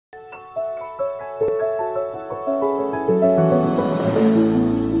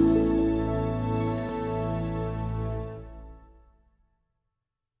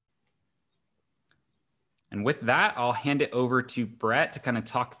And with that, I'll hand it over to Brett to kind of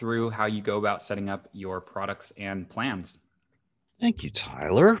talk through how you go about setting up your products and plans. Thank you,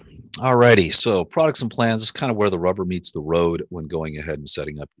 Tyler. All righty. So products and plans is kind of where the rubber meets the road when going ahead and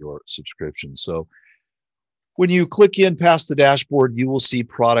setting up your subscription. So when you click in past the dashboard, you will see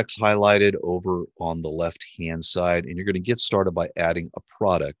products highlighted over on the left-hand side, and you're going to get started by adding a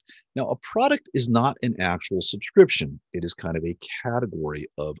product. Now, a product is not an actual subscription. It is kind of a category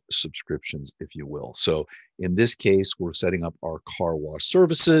of subscriptions, if you will. So in this case, we're setting up our car wash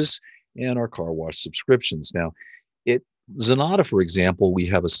services and our car wash subscriptions. Now, Zenatta, for example, we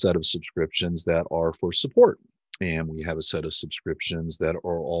have a set of subscriptions that are for support, and we have a set of subscriptions that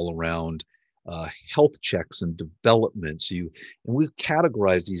are all around health checks and development. And we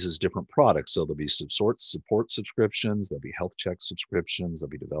categorize these as different products. So there'll be support subscriptions, there'll be health check subscriptions,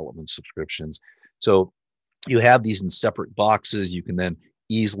 there'll be development subscriptions. So you have these in separate boxes. You can then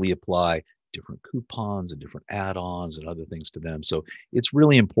easily apply different coupons and different add-ons and other things to them. So it's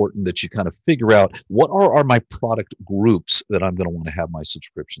really important that you kind of figure out what are my product groups that I'm going to want to have my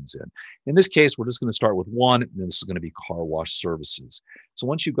subscriptions in. In this case, we're just going to start with one, and then this is going to be car wash services. So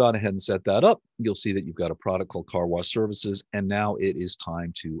once you've gone ahead and set that up, you'll see that you've got a product called car wash services, and now it is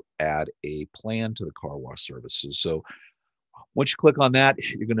time to add a plan to the car wash services. So once you click on that,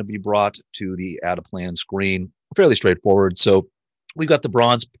 you're going to be brought to the add a plan screen. Fairly straightforward. So we've got the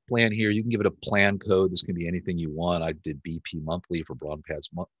bronze plan here. You can give it a plan code. This can be anything you want. I did BP monthly for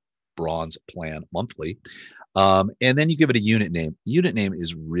bronze plan monthly. And then you give it a unit name. Unit name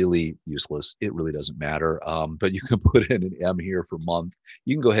is really useless. It really doesn't matter. But you can put in an M here for month.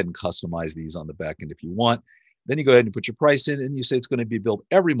 You can go ahead and customize these on the back end if you want. Then you go ahead and put your price in, and you say it's going to be billed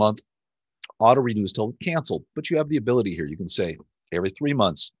every month. Auto renews till canceled. But you have the ability here. You can say every 3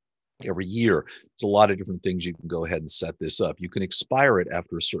 months, every year. It's a lot of different things. You can go ahead and set this up. You can expire it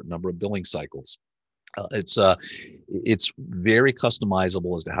after a certain number of billing cycles. It's very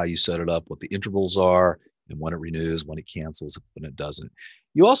customizable as to how you set it up, what the intervals are, and when it renews, when it cancels, when it doesn't.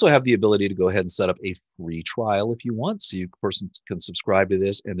 You also have the ability to go ahead and set up a free trial if you want. So a person can subscribe to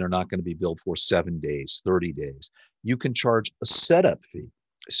this, and they're not going to be billed for 7 days, 30 days. You can charge a setup fee.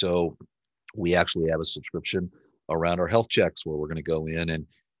 So we actually have a subscription around our health checks where we're going to go in and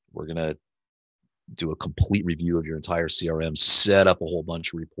we're going to do a complete review of your entire CRM, set up a whole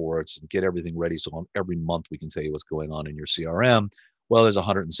bunch of reports, and get everything ready. So on every month, we can tell you what's going on in your CRM. Well, there's a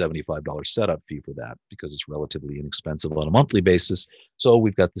 $175 setup fee for that because it's relatively inexpensive on a monthly basis. So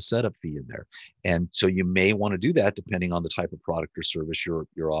we've got the setup fee in there. And so you may want to do that depending on the type of product or service you're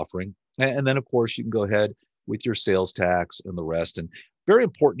offering. And then, of course, you can go ahead with your sales tax and the rest. And very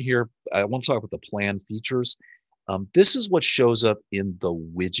important here, I want to talk about the plan features. This is what shows up in the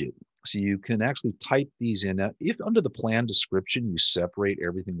widget. So you can actually type these in. Now, if under the plan description, you separate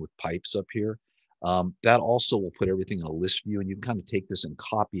everything with pipes up here, that also will put everything in a list view, and you can kind of take this and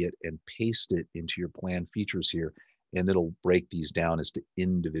copy it and paste it into your plan features here, and it'll break these down as to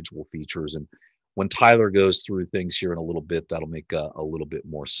individual features. And when Tyler goes through things here in a little bit, that'll make a little bit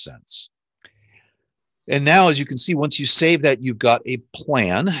more sense. And now, as you can see, once you save that, you've got a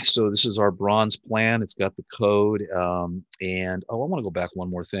plan. So this is our bronze plan. It's got the code. I want to go back one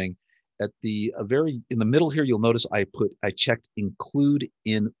more thing. At the in the middle here, you'll notice I checked include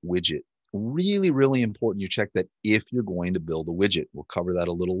in widget. Really, really important you check that if you're going to build a widget. We'll cover that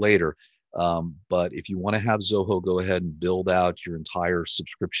a little later. But if you want to have Zoho go ahead and build out your entire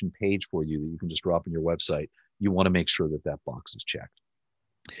subscription page for you that you can just drop in your website, you want to make sure that that box is checked.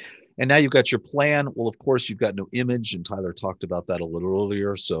 And now you've got your plan. Well, of course, you've got no image, and Tyler talked about that a little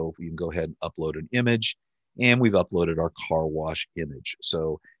earlier. So you can go ahead and upload an image, and we've uploaded our car wash image.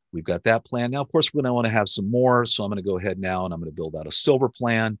 So we've got that plan. Now, of course, we're going to want to have some more. So I'm going to go ahead now, and I'm going to build out a silver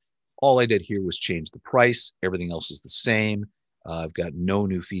plan. All I did here was change the price. Everything else is the same. I've got no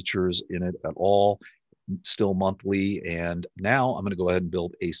new features in it at all, still monthly. And now I'm going to go ahead and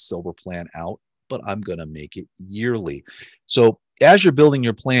build a silver plan out, but I'm going to make it yearly. So as you're building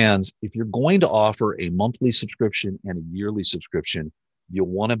your plans, if you're going to offer a monthly subscription and a yearly subscription, you'll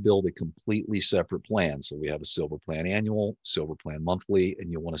want to build a completely separate plan. So we have a silver plan annual, silver plan monthly,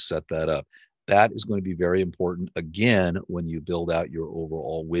 and you'll want to set that up. That is going to be very important, again, when you build out your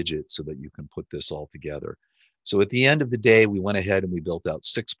overall widget so that you can put this all together. So at the end of the day, we went ahead and we built out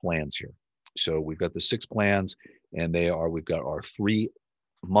 6 plans here. So we've got the 6 plans, and we've got our 3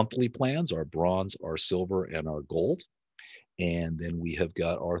 monthly plans, our bronze, our silver, and our gold. And then we have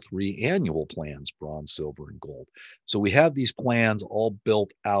got our 3 annual plans, bronze, silver, and gold. So we have these plans all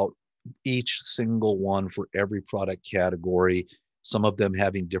built out each single one for every product category, some of them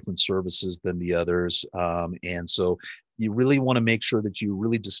having different services than the others. And so you really want to make sure that you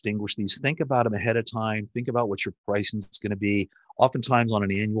really distinguish these. Think about them ahead of time. Think about what your pricing is going to be. Oftentimes on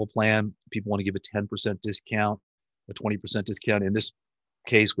an annual plan, people want to give a 10% discount, a 20% discount. In this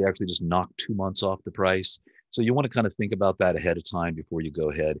case, we actually just knocked 2 months off the price. So you want to kind of think about that ahead of time before you go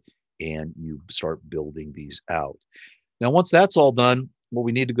ahead and you start building these out. Now, once that's all done, well,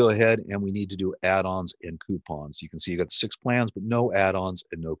 we need to go ahead and we need to do add-ons and coupons. You can see you got 6 plans, but no add-ons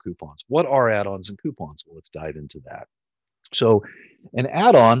and no coupons. What are add-ons and coupons? Well, let's dive into that. So an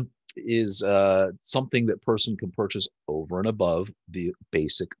add-on is something that person can purchase over and above the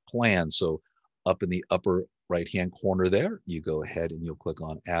basic plan. So up in the upper right-hand corner there, you go ahead and you'll click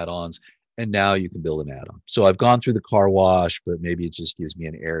on add-ons, and now you can build an add-on. So I've gone through the car wash, but maybe it just gives me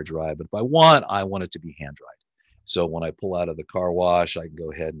an air dry. But if I want it to be hand dried. So when I pull out of the car wash, I can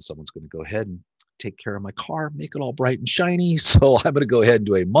go ahead and someone's going to go ahead and take care of my car, make it all bright and shiny. So I'm going to go ahead and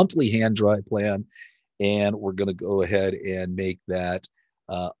do a monthly hand dry plan. And we're going to go ahead and make that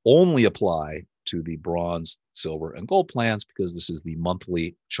only apply to the bronze, silver, and gold plans, because this is the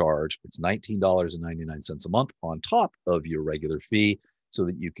monthly charge. It's $19.99 a month on top of your regular fee so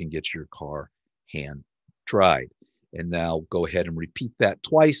that you can get your car hand dried. And now go ahead and repeat that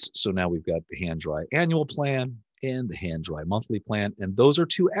twice. So now we've got the hand dry annual plan and the hand dry monthly plan. And those are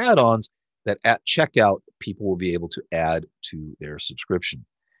 2 add-ons that at checkout, people will be able to add to their subscription.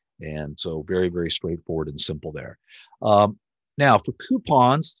 And so very, very straightforward and simple there. Now for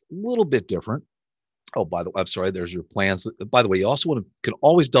coupons, a little bit different. Oh, by the way, I'm sorry, there's your plans. By the way, you also can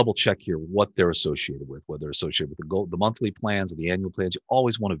always double check here what they're associated with, whether they're associated with the monthly plans or the annual plans. You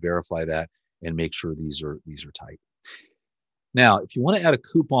always want to verify that and make sure these are tight. Now, if you want to add a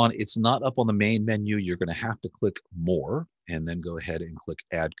coupon, it's not up on the main menu. You're going to have to click more and then go ahead and click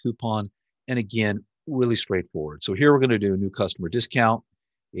add coupon. And again, really straightforward. So here we're going to do a new customer discount.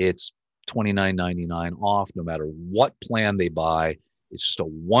 It's $29.99 off no matter what plan they buy. It's just a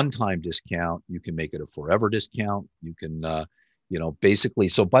one-time discount. You can make it a forever discount. You can, basically.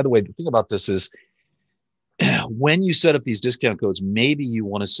 So by the way, the thing about this is when you set up these discount codes, maybe you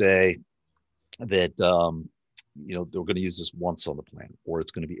want to say that, they're going to use this once on the plan, or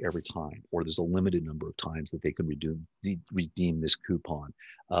it's going to be every time, or there's a limited number of times that they can redeem this coupon.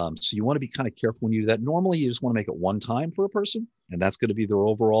 So you want to be kind of careful when you do that. Normally, you just want to make it one time for a person, and that's going to be their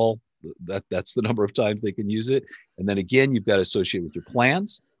overall, that's the number of times they can use it. And then again, you've got to associate with your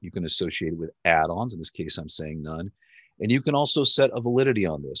plans. You can associate it with add-ons. In this case, I'm saying none. And you can also set a validity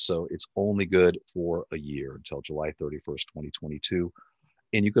on this. So it's only good for a year until July 31st, 2022.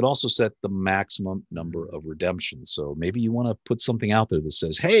 And you could also set the maximum number of redemptions. So maybe you want to put something out there that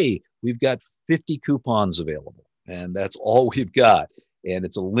says, hey, we've got 50 coupons available, and that's all we've got. And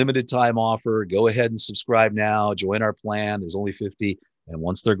it's a limited time offer. Go ahead and subscribe now. Join our plan. There's only 50. And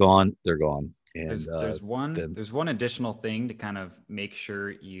once they're gone, they're gone. And there's one additional thing to kind of make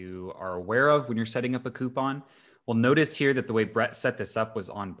sure you are aware of when you're setting up a coupon. Well, notice here that the way Brett set this up was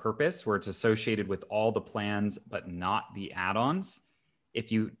on purpose, where it's associated with all the plans, but not the add-ons.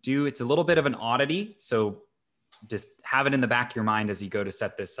 If you do, it's a little bit of an oddity. So just have it in the back of your mind as you go to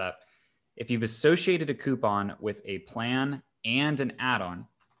set this up. If you've associated a coupon with a plan and an add-on,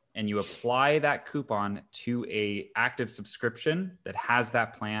 and you apply that coupon to a active subscription that has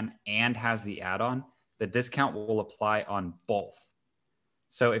that plan and has the add-on, the discount will apply on both.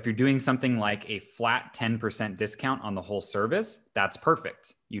 So if you're doing something like a flat 10% discount on the whole service, that's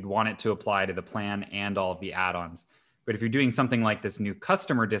perfect. You'd want it to apply to the plan and all of the add-ons. But if you're doing something like this new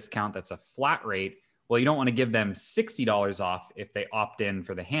customer discount that's a flat rate, well, you don't want to give them $60 off if they opt in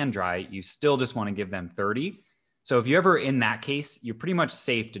for the hand dry. You still just want to give them $30. So if you're ever in that case, you're pretty much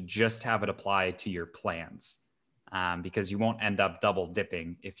safe to just have it apply to your plans because you won't end up double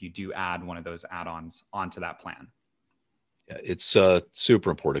dipping if you do add one of those add-ons onto that plan. It's super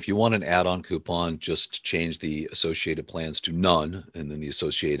important. If you want an add-on coupon, just change the associated plans to none, and then the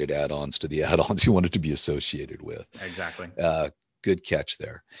associated add-ons to the add-ons you want it to be associated with. Exactly. Good catch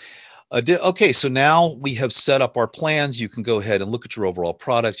there. Okay, so now we have set up our plans. You can go ahead and look at your overall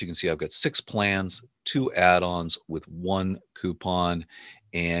product. You can see I've got 6 plans, 2 add-ons with 1 coupon,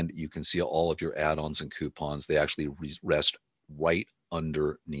 and you can see all of your add-ons and coupons. They actually rest right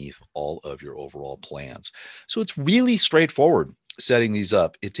underneath all of your overall plans. So it's really straightforward setting these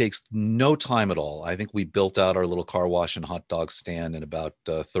up. It takes no time at all. I think we built out our little car wash and hot dog stand in about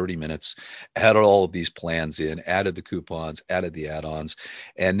 30 minutes, added all of these plans in, added the coupons, added the add-ons,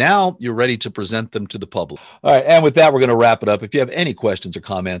 and now you're ready to present them to the public. All right, and with that, we're going to wrap it up. If you have any questions or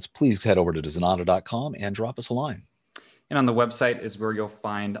comments, please head over to Zenatta.com and drop us a line. And on the website is where you'll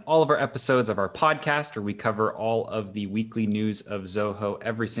find all of our episodes of our podcast, where we cover all of the weekly news of Zoho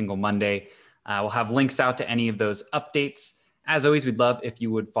every single Monday. We'll have links out to any of those updates. As always, we'd love if you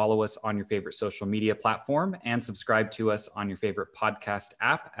would follow us on your favorite social media platform and subscribe to us on your favorite podcast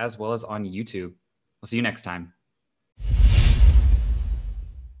app, as well as on YouTube. We'll see you next time.